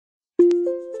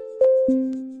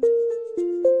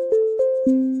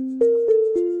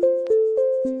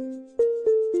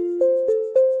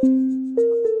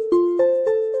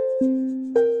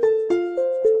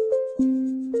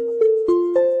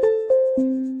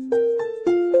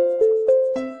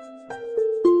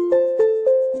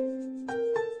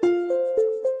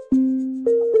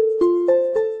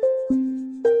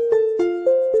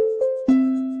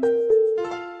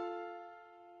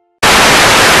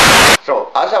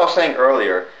I was saying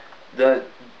earlier, the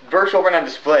virtual retina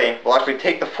display will actually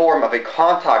take the form of a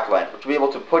contact lens, which will be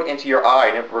able to put into your eye,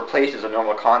 and it replaces a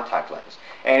normal contact lens.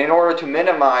 And in order to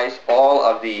minimize all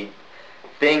of the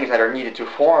things that are needed to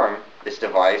form this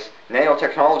device,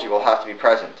 nanotechnology will have to be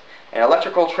present. And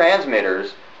electrical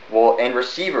transmitters and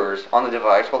receivers on the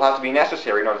device will have to be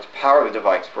necessary in order to power the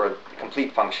device for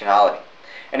complete functionality.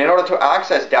 And in order to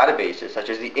access databases such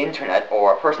as the internet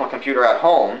or a personal computer at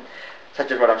home,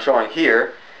 such as what I'm showing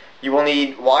here, you will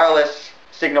need wireless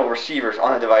signal receivers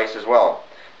on the device as well.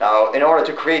 Now, in order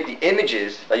to create the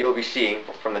images that you will be seeing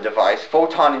from the device,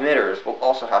 photon emitters will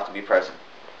also have to be present.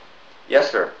 Yes,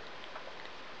 sir.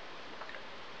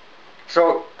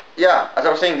 So, yeah, as I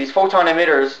was saying, these photon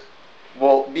emitters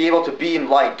will be able to beam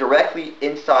light directly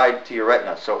inside to your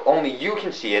retina, so only you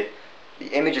can see it, the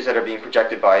images that are being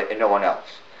projected by it, and no one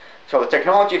else. So the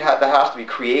technology that has to be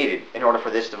created in order for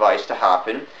this device to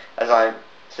happen, as I'm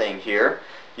saying here,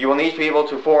 you will need to be able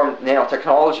to form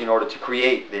nanotechnology in order to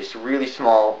create this really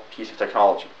small piece of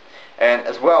technology. And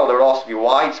as well, there will also be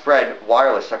widespread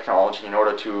wireless technology in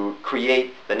order to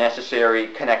create the necessary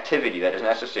connectivity that is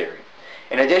necessary.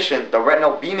 In addition, the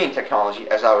retinal beaming technology,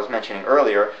 as I was mentioning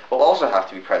earlier, will also have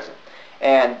to be present.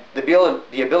 And the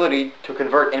ability to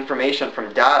convert information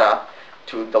from data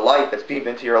to the light that's beamed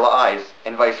into your eyes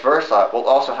and vice versa will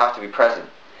also have to be present.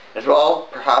 As well,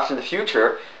 perhaps in the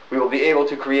future, we will be able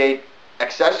to create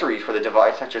accessories for the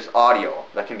device, such as audio,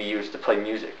 that can be used to play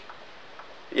music.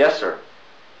 Yes, sir.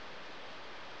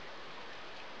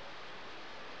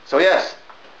 So yes,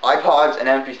 iPods and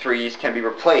MP3s can be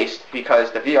replaced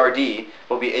because the VRD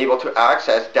will be able to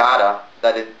access data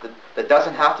that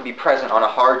doesn't have to be present on a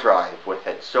hard drive with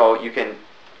it. So you can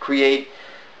create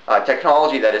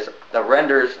technology that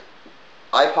renders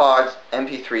iPods,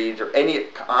 MP3s, or any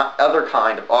other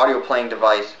kind of audio playing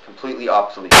device completely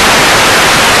obsolete.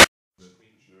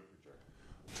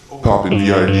 Popping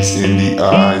VRDs in the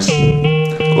eyes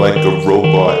like a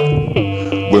robot.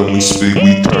 When we speak,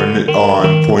 we turn it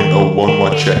on. 0.01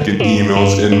 while checking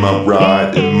emails in my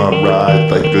ride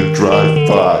like a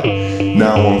drive-by.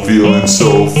 Now I'm feeling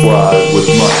so fly with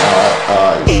my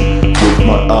eyes, with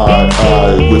my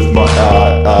with my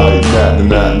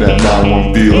now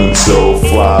I'm feeling so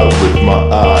fly with my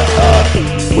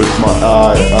with my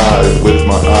with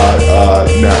my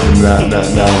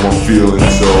now I'm feeling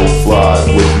so fly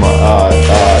with my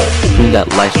Tune that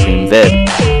live stream vid,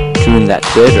 tune that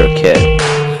Twitter kid.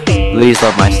 Please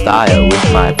love my style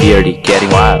with my beardy getting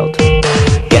wild.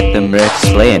 Get them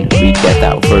explain, we get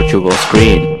that virtual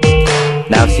screen.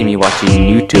 Now see me watching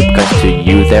YouTube, cause to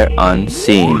you they're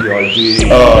unseen.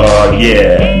 Oh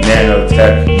yeah,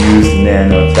 nanotech, use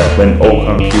nanotech. When old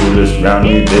computers round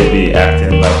me, they be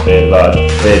acting like they love.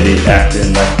 They be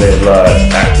acting like they love,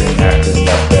 acting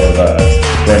like they love.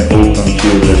 When old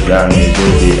computers round me,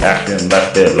 they be acting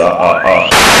like they love.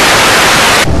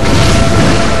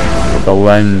 The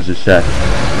lens is set.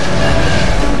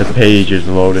 The page is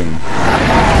loading.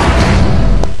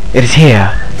 It is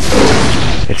here.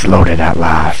 It's loaded at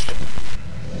last.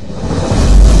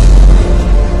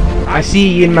 I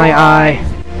see in my eye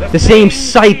the same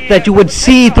sight that you would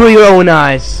see through your own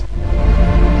eyes.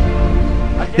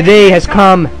 The day has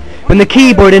come when the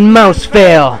keyboard and mouse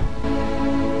fail.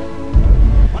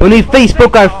 When we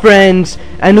Facebook our friends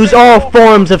and lose all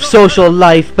forms of social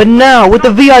life. But now, with the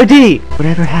VRD,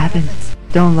 whatever happens,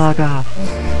 don't log off.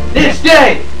 This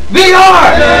day,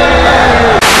 VR!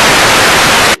 Yay!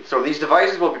 So these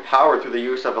devices will be powered through the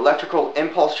use of electrical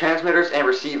impulse transmitters and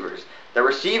receivers. The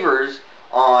receivers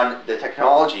on the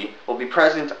technology will be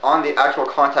present on the actual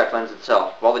contact lens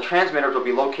itself, while the transmitters will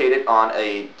be located on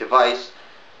a device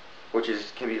which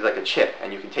can be like a chip,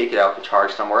 and you can take it out to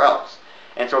charge somewhere else.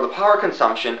 And so the power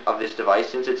consumption of this device,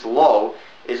 since it's low,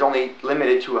 is only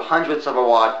limited to hundredths of a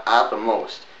watt at the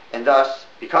most. And thus,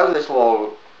 because of this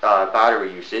low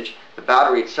battery usage, the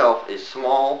battery itself is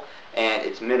small and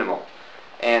it's minimal.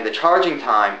 And the charging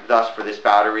time, thus, for this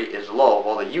battery is low,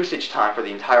 while the usage time for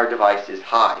the entire device is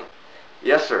high.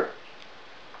 Yes, sir.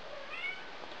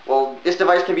 Well, this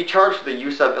device can be charged through the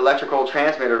use of electrical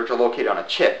transmitters which are located on a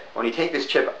chip. When you take this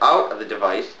chip out of the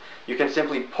device, you can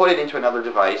simply put it into another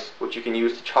device, which you can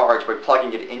use to charge by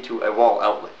plugging it into a wall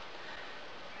outlet.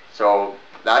 So,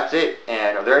 that's it.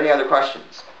 And are there any other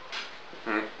questions?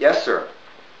 Yes, sir.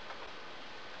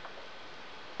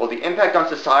 Well, the impact on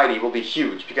society will be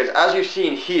huge, because as you've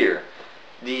seen here,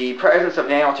 the presence of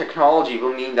nanotechnology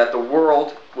will mean that the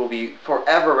world will be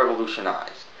forever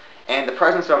revolutionized. And the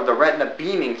presence of the retina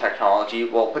beaming technology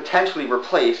will potentially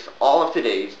replace all of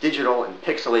today's digital and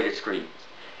pixelated screens.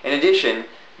 In addition,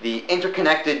 The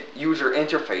interconnected user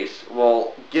interface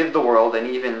will give the world an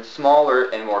even smaller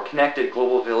and more connected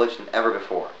global village than ever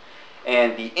before.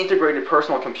 And the integrated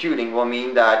personal computing will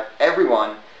mean that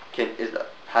everyone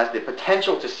has the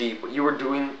potential to see what you are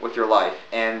doing with your life,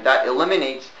 and that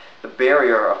eliminates the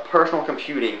barrier of personal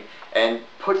computing and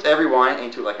puts everyone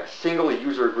into like a single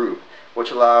user group,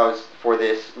 which allows for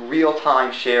this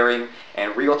real-time sharing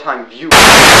and real-time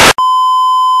viewing